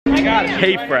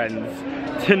Hey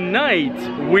friends, tonight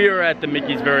we are at the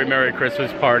Mickey's Very Merry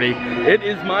Christmas Party. It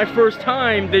is my first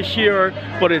time this year,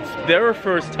 but it's their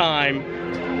first time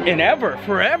in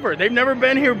forever. They've never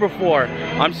been here before.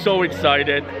 I'm so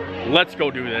excited. Let's go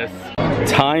do this.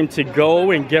 Time to go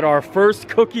and get our first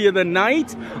cookie of the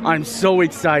night. I'm so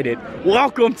excited.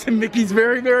 Welcome to Mickey's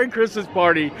Very Merry Christmas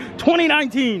Party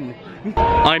 2019.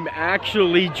 I'm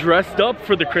actually dressed up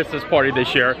for the Christmas party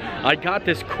this year. I got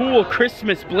this cool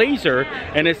Christmas blazer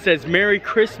and it says Merry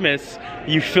Christmas,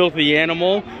 you filthy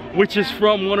animal, which is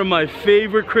from one of my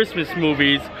favorite Christmas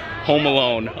movies, Home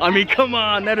Alone. I mean, come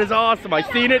on, that is awesome. I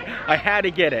seen it, I had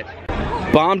to get it.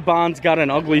 Bon's got an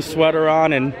ugly sweater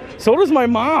on and so does my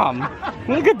mom.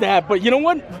 Look at that, but you know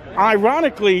what?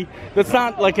 Ironically, that's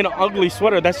not like an ugly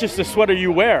sweater, that's just a sweater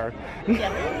you wear.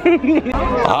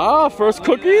 Ah, first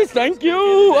cookies, thank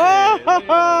you.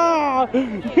 Ah,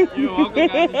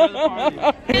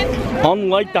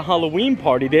 unlike the Halloween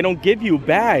party, they don't give you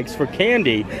bags for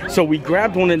candy. So we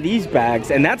grabbed one of these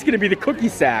bags and that's gonna be the cookie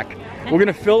sack. We're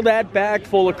gonna fill that bag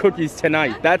full of cookies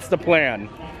tonight. That's the plan.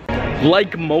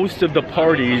 Like most of the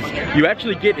parties, you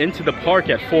actually get into the park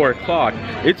at 4 o'clock.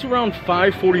 It's around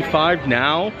 5:45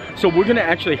 now, so we're gonna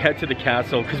actually head to the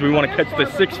castle because we want to catch the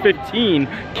 6:15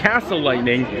 castle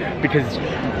lightning because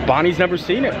Bonnie's never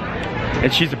seen it.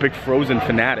 And she's a big Frozen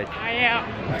fanatic. I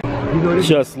am.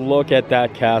 Just look at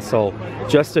that castle.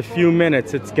 Just a few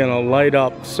minutes, it's gonna light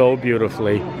up so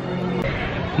beautifully.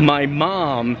 My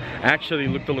mom actually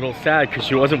looked a little sad because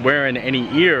she wasn't wearing any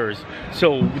ears.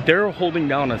 So they're holding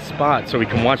down a spot so we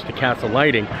can watch the castle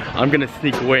lighting. I'm gonna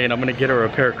sneak away and I'm gonna get her a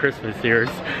pair of Christmas ears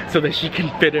so that she can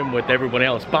fit in with everyone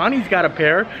else. Bonnie's got a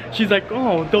pair. She's like,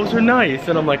 oh, those are nice.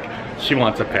 And I'm like, she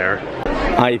wants a pair.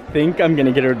 I think I'm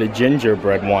gonna get her the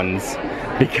gingerbread ones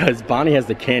because Bonnie has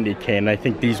the candy cane. I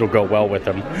think these will go well with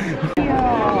them.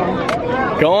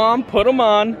 Go on, put them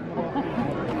on.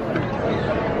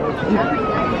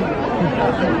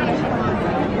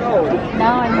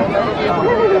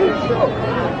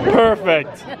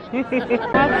 Perfect.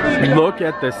 Look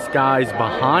at the skies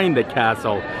behind the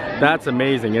castle. That's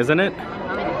amazing, isn't it?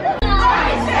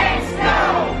 Ice and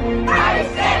snow!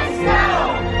 Ice and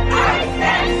snow! Ice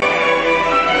and snow!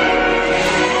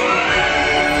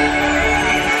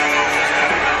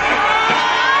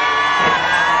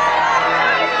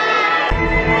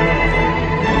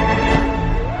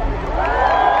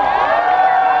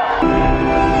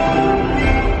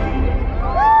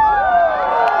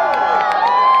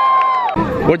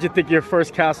 What'd you think of your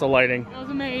first castle lighting? That was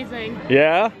amazing.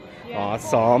 Yeah?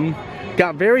 Awesome.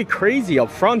 Got very crazy up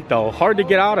front though. Hard to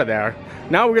get out of there.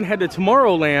 Now we're gonna head to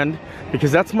Tomorrowland because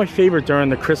that's my favorite during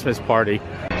the Christmas party.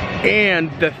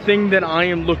 And the thing that I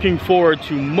am looking forward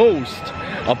to most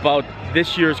about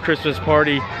this year's Christmas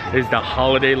party is the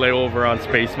holiday layover on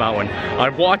Space Mountain.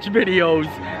 I've watched videos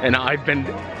and I've been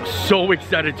so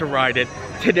excited to ride it.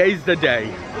 Today's the day.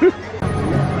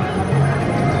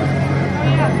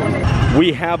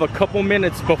 We have a couple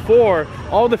minutes before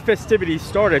all the festivities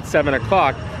start at 7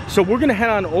 o'clock. So we're gonna head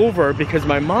on over because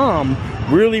my mom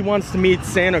really wants to meet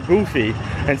Santa Goofy.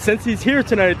 And since he's here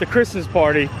tonight at the Christmas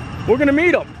party, we're gonna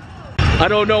meet him. I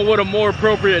don't know what a more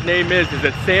appropriate name is. Is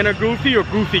it Santa Goofy or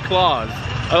Goofy Claus?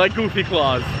 I like Goofy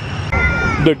Claus.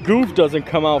 The goof doesn't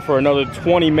come out for another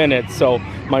 20 minutes, so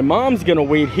my mom's gonna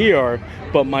wait here,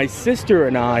 but my sister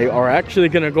and I are actually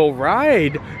gonna go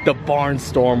ride the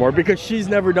Barnstormer because she's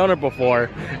never done it before,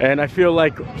 and I feel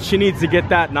like she needs to get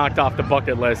that knocked off the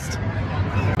bucket list.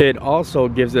 It also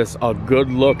gives us a good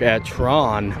look at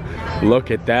Tron. Look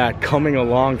at that, coming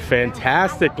along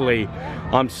fantastically.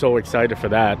 I'm so excited for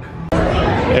that.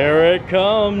 Here it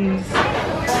comes.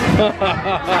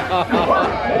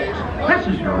 This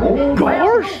is your old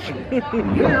Gosh!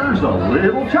 Here's a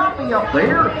little choppy up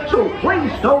there, so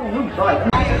please don't lose sight.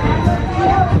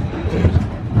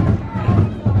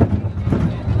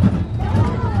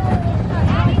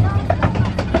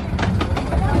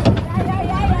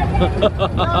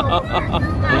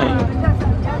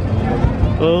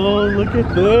 Oh, look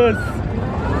at this.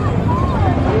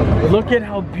 Look at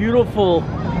how beautiful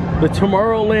the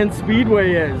Tomorrowland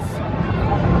Speedway is.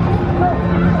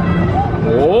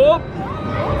 Whoop!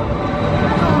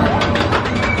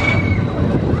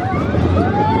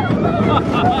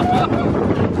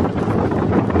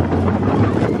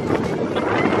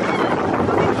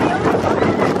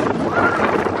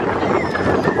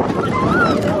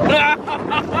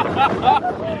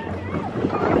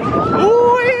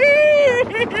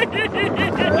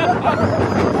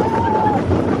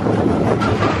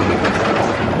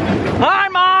 Hi,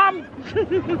 Mom!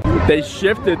 They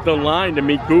shifted the line to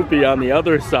meet Goofy on the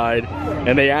other side,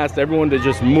 and they asked everyone to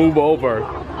just move over.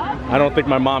 I don't think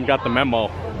my mom got the memo.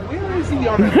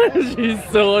 She's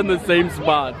still in the same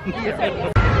spot.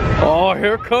 Oh,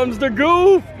 here comes the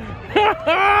goof.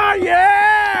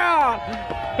 Yeah!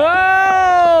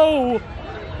 Oh!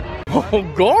 Oh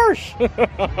gosh!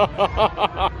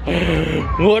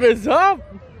 What is up?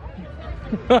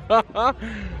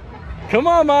 Come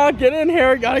on, Ma, get in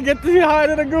here. Gotta get to the height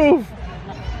of the goof.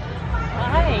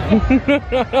 Hi.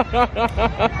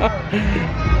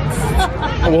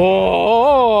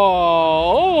 Whoa!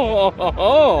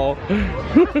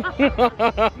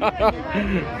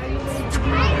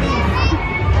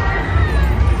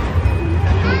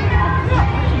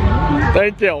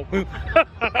 Thank you.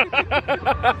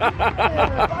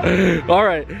 All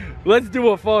right, let's do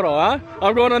a photo, huh?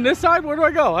 I'm going on this side. Where do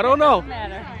I go? I don't know.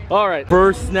 All right,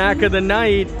 first snack of the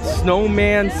night,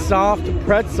 snowman soft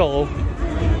pretzel.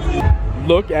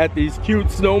 Look at these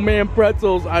cute snowman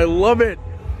pretzels. I love it.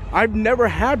 I've never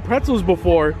had pretzels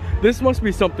before. This must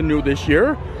be something new this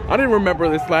year. I didn't remember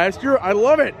this last year. I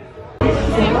love it.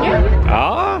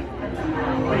 Ah.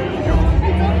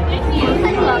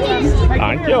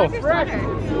 Thank you.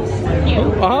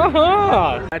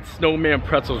 That snowman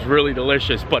pretzel is really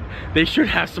delicious, but they should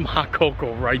have some hot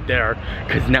cocoa right there,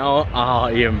 because now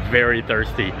I am very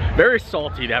thirsty. Very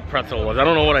salty that pretzel was. I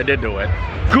don't know what I did to it.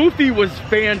 Goofy was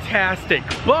fantastic,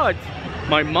 but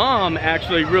my mom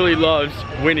actually really loves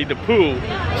Winnie the Pooh.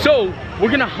 So we're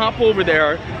gonna hop over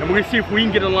there and we're gonna see if we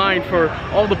can get a line for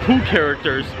all the Pooh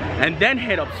characters and then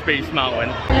head up Space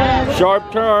Mountain.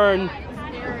 Sharp turn.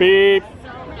 Beep.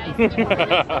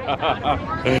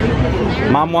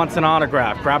 Mom wants an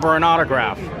autograph. Grab her an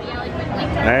autograph.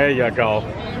 There you go.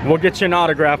 We'll get you an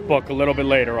autograph book a little bit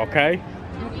later, okay?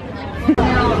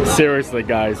 Seriously,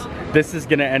 guys, this is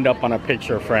gonna end up on a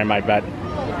picture frame, I bet.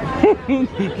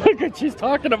 Look at, she's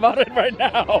talking about it right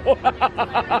now.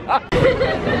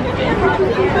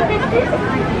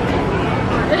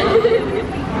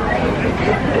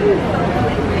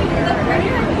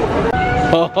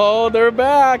 Oh, they're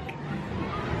back.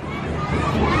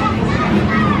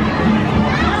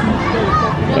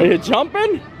 Are you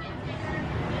jumping?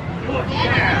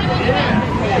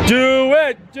 Do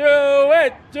it, do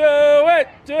it, do it,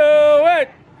 do it.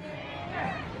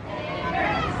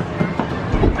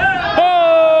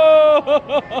 Oh!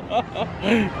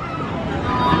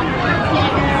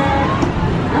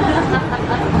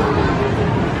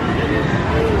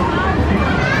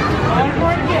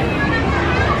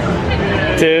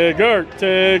 Tigger,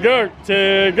 Tigger,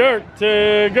 Tigger,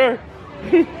 Tigger.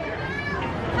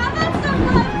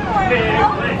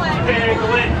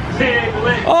 Piglet,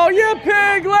 Piglet. Oh yeah,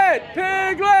 Piglet,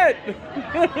 Piglet.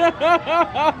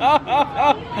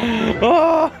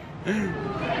 Oh.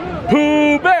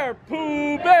 Pooh Bear,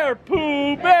 Pooh Bear,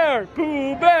 Pooh Bear,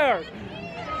 Pooh Bear.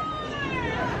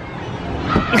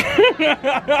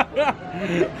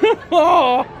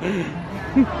 Oh.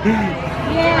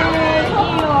 Yay,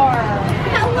 Eeyore.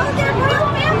 Hello there, royal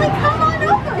family. Come on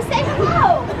over. Say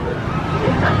hello.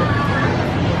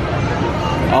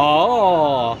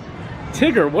 Oh,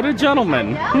 Tigger, what a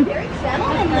gentleman. Well, very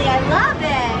gentlemanly. I love it.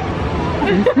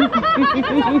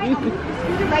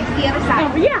 Right to the other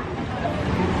side. Oh, yeah.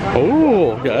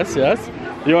 Oh, yes, yes.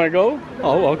 You want to go?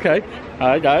 Oh, okay.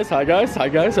 Hi, guys. Hi, guys. Hi,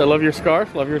 guys. I love your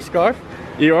scarf. Love your scarf.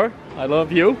 Eeyore, I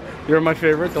love you. You're my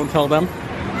favorite. Don't tell them.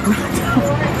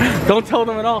 Don't tell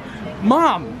them at all.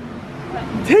 Mom,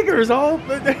 Tigger's all...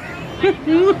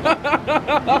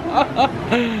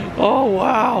 Oh,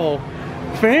 wow.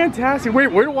 Fantastic.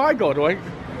 Wait, where do I go? Do I...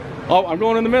 Oh, I'm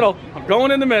going in the middle. I'm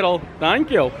going in the middle.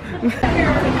 Thank you.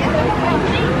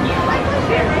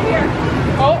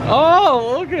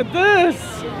 Oh, look at this.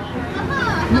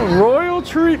 Royal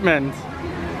treatment.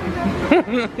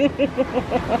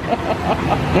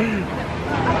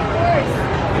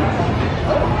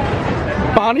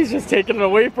 Bonnie's just taking it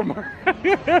away from her.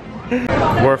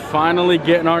 We're finally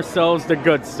getting ourselves the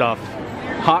good stuff.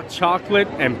 Hot chocolate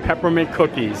and peppermint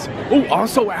cookies. Ooh,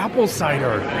 also apple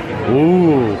cider.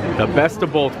 Ooh, the best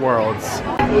of both worlds.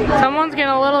 Someone's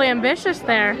getting a little ambitious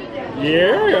there.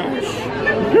 Yes.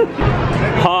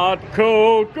 Hot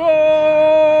cocoa.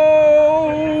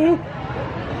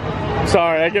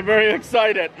 Sorry, I get very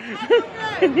excited.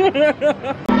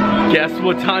 Guess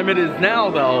what time it is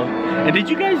now, though? And did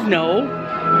you guys know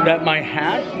that my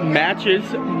hat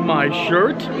matches my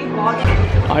shirt?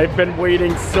 I've been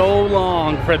waiting so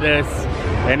long for this,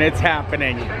 and it's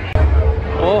happening.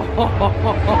 Oh.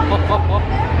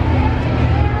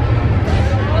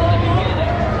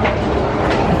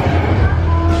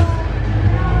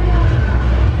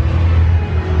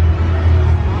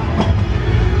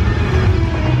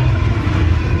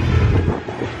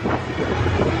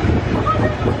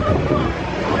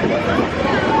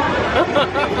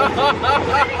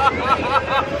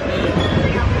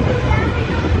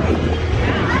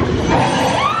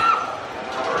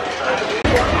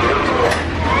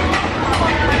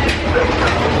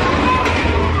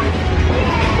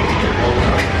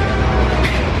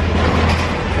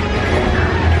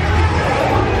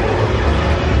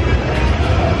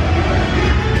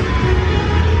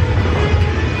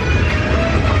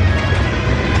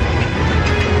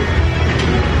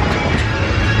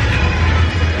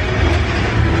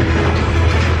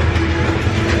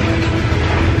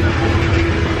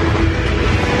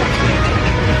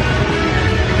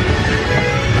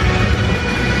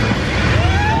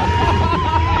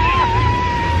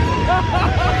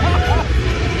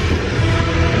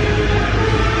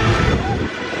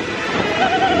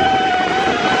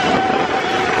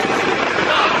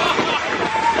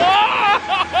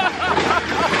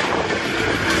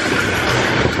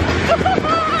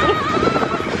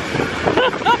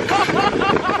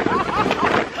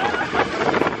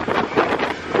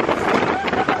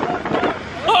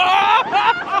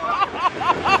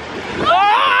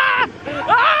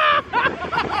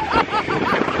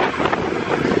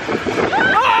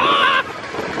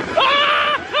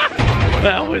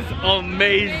 was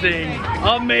amazing.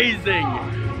 Amazing.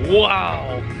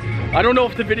 Wow. I don't know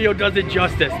if the video does it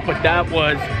justice, but that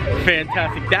was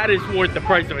fantastic. That is worth the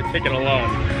price of a ticket alone.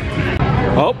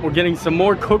 Oh, we're getting some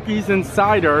more cookies and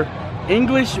cider.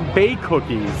 English Bay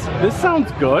cookies. This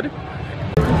sounds good.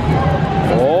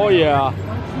 Oh yeah.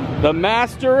 The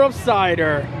master of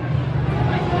cider.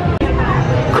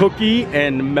 Cookie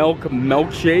and milk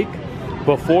milkshake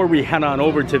before we head on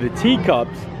over to the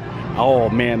teacups. Oh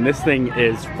man, this thing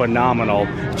is phenomenal.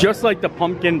 Just like the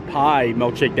pumpkin pie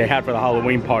milkshake they had for the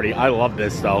Halloween party. I love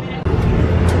this though.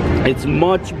 It's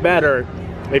much better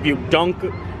if you dunk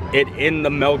it in the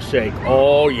milkshake.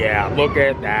 Oh yeah, look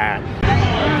at that.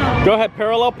 Go ahead,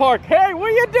 parallel park. Hey, what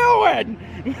are you doing?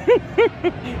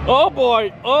 Oh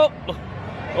boy, oh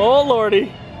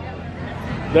lordy.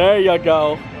 There you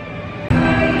go.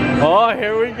 Oh,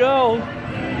 here we go.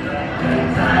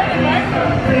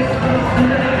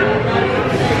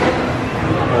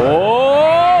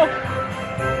 Oh!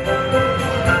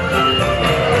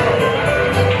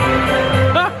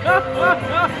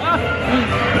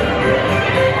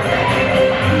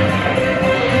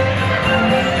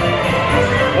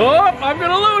 Oh, I'm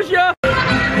gonna lose ya!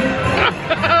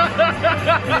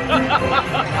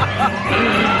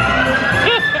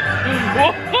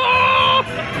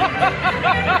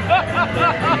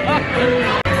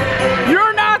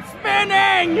 You're not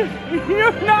spinning!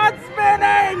 You're not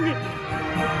spinning!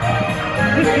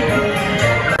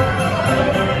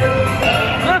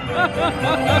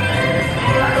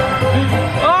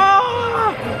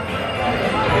 Oh!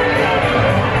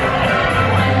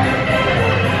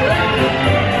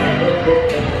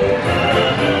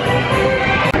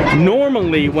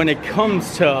 Normally, when it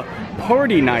comes to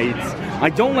party nights, I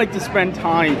don't like to spend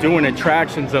time doing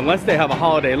attractions unless they have a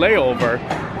holiday layover.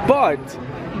 But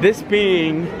this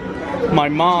being my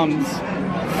mom's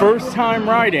first time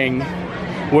riding,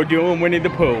 we're doing Winnie the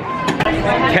Pooh.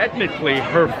 Technically,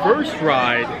 her first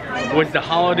ride was the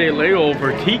holiday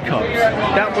layover teacups.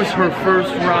 That was her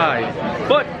first ride.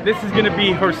 But this is gonna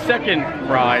be her second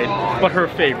ride, but her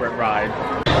favorite ride.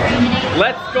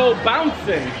 Let's go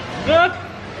bouncing. Huh?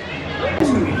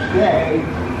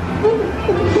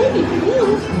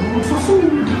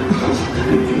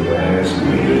 If you ask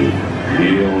me,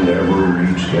 he'll never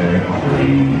reach that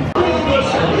green.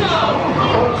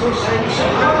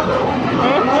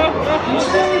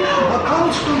 A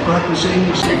constant practicing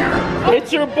singer.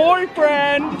 It's your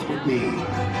boyfriend. You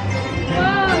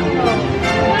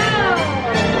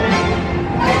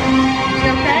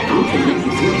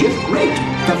feel just great,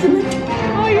 doesn't it?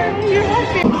 Oh, you're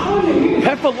happy.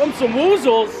 Heffalumps and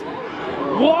woozles.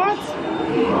 What?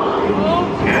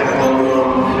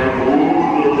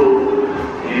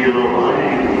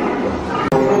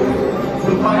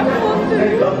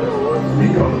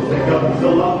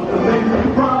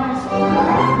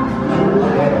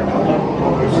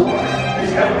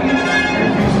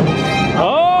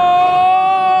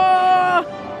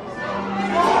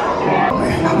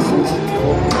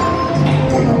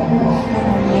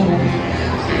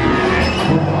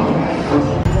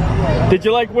 Did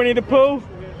you like Winnie the Pooh?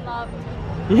 Loved.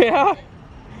 Yeah?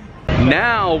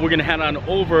 Now we're gonna head on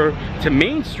over to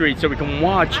Main Street so we can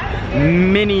watch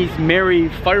Minnie's Merry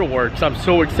Fireworks. I'm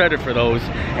so excited for those.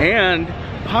 And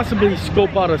possibly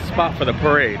scope out a spot for the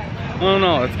parade. I don't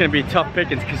know, it's gonna be tough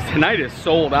pickings because tonight is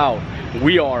sold out.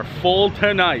 We are full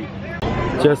tonight.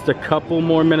 Just a couple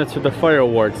more minutes for the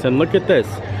fireworks, and look at this.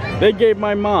 They gave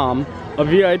my mom a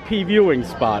VIP viewing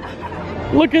spot.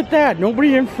 Look at that,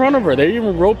 nobody in front of her. They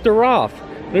even roped her off.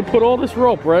 They put all this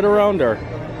rope right around her.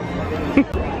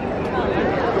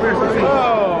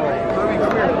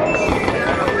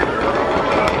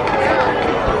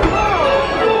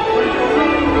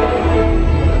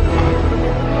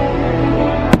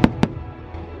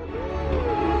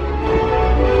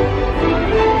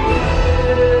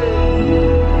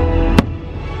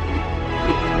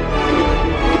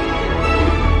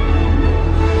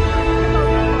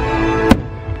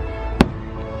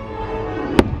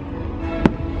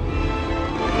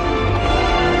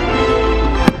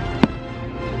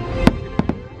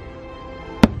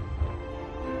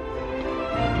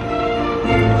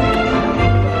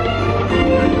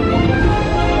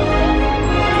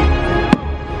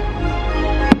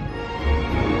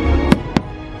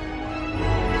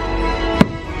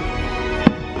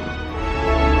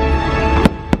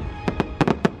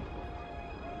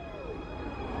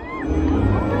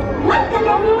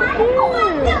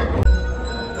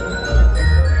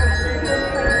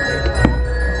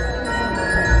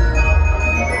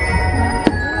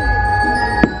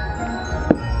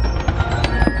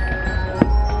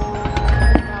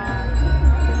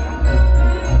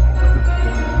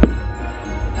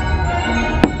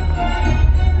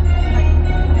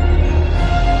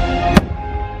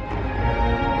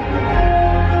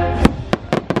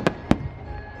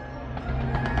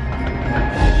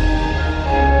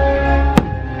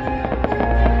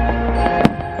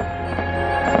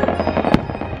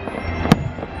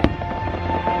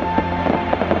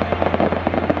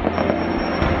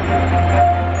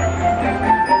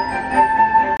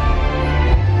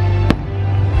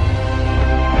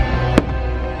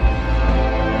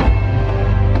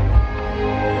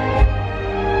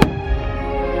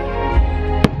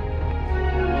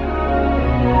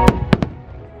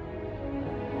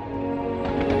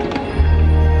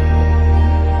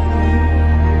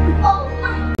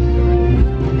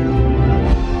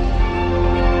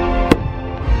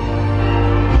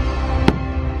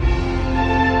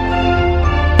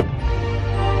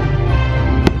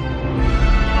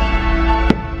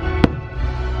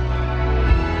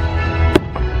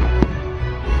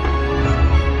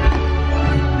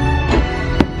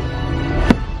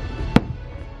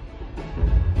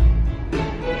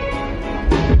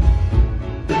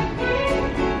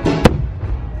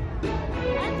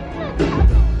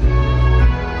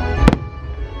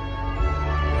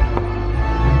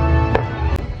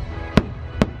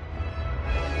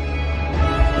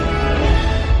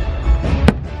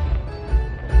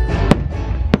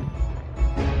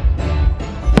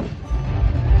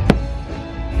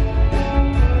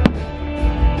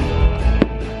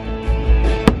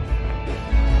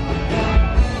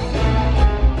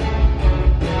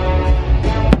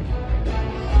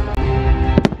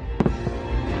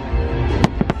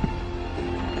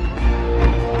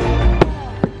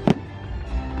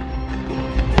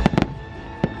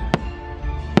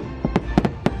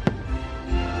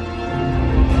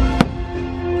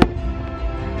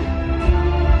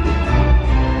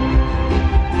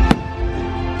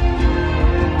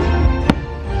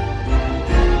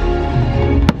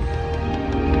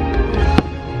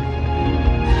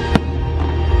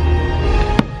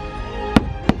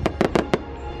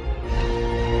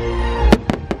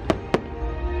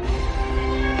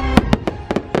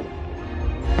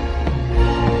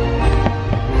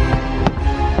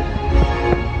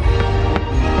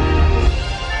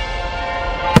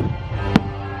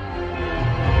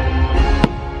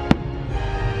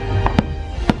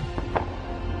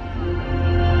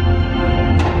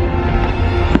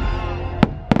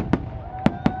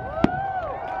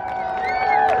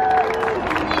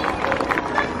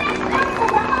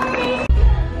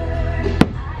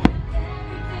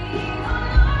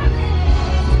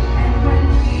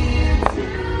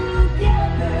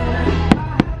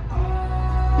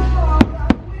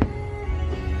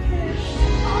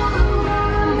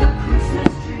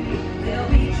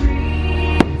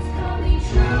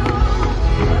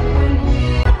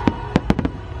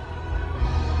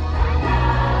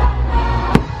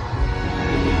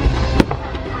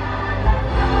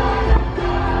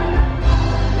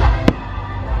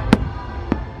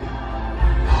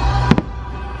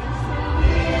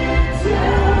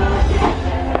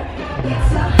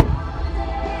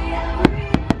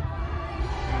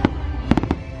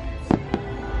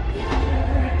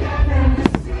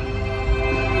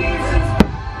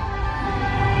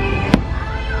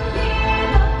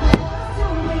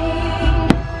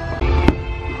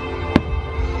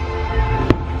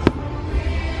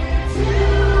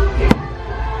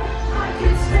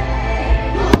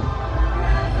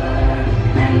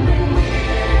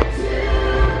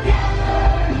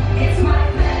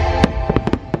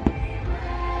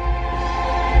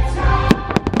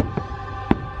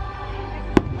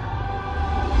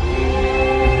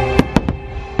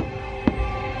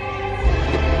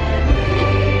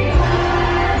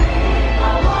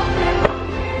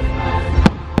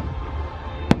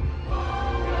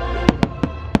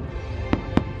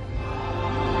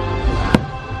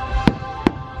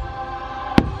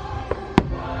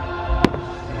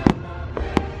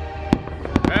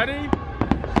 Ready?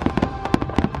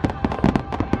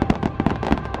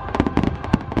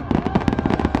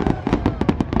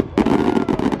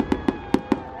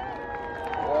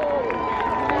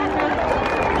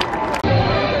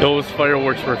 Those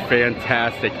fireworks were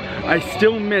fantastic. I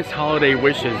still miss holiday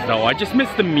wishes though. I just miss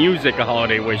the music of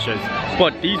holiday wishes.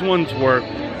 But these ones were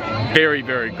very,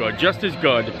 very good. Just as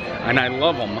good. And I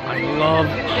love them. I love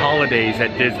holidays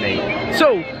at Disney.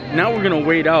 So now we're gonna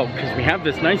wait out because we have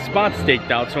this nice spot staked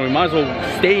out, so we might as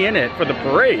well stay in it for the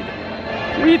parade.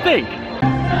 What do you think?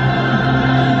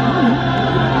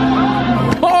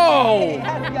 Oh!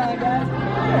 How's it going, guys?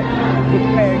 Good.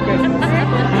 Merry Christmas.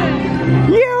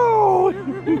 You!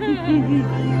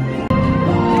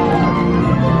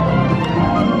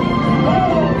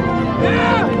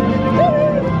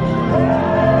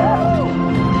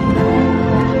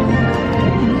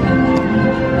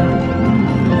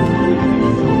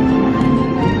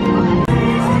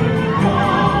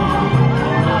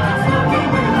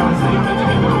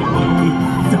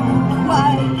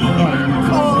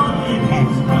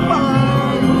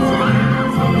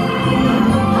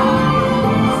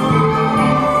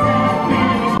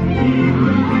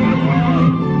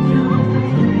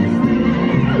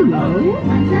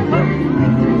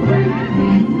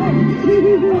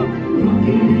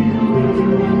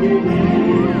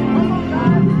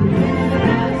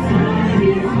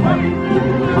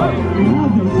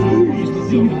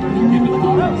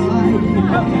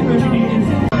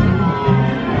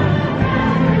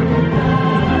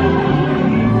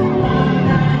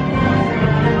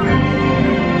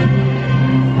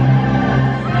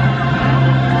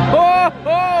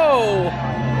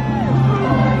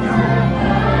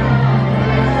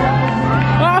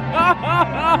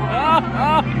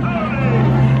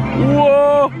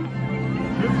 Whoa!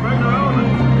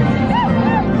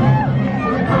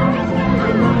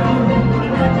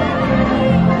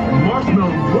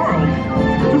 Marshmallow World?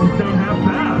 Doesn't sound half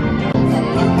bad.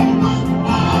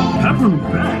 Peppermint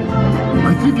bad?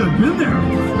 I think I've been there.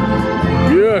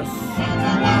 Yes!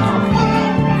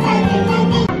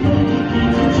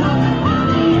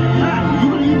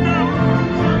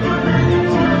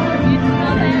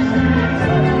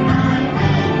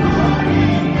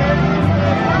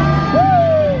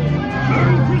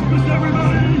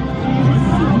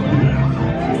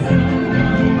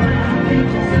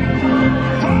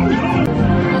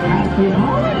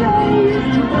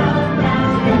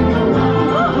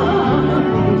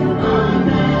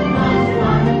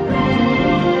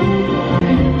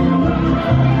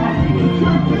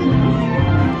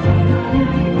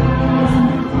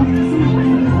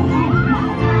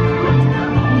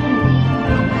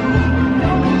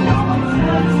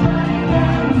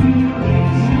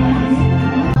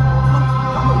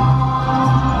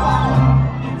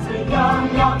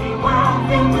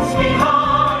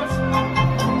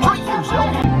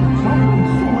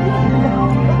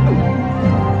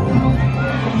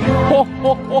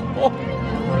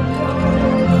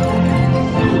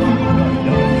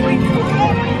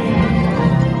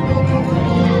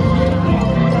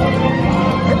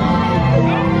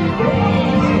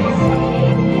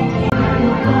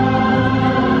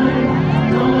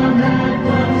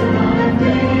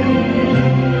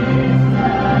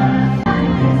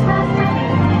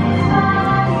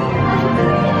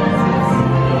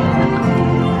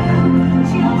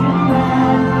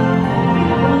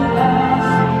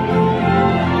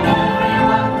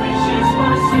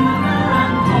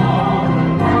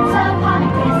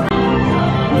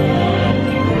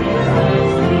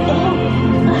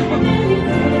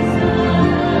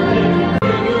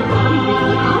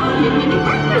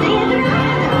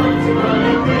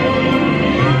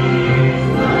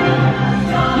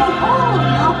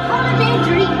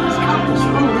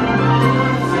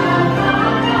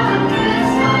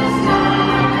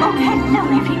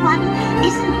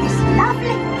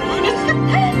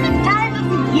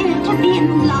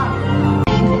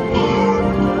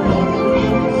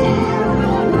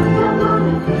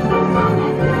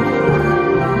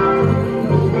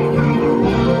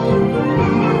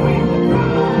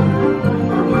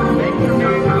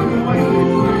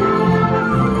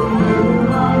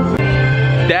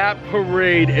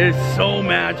 Parade is so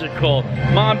magical.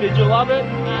 Mom, did you love it?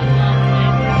 I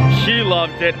loved it. She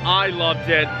loved it. I loved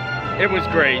it. It was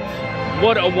great.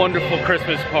 What a wonderful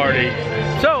Christmas party.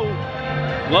 So,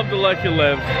 love the life you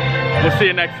live. We'll see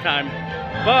you next time.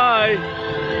 Bye.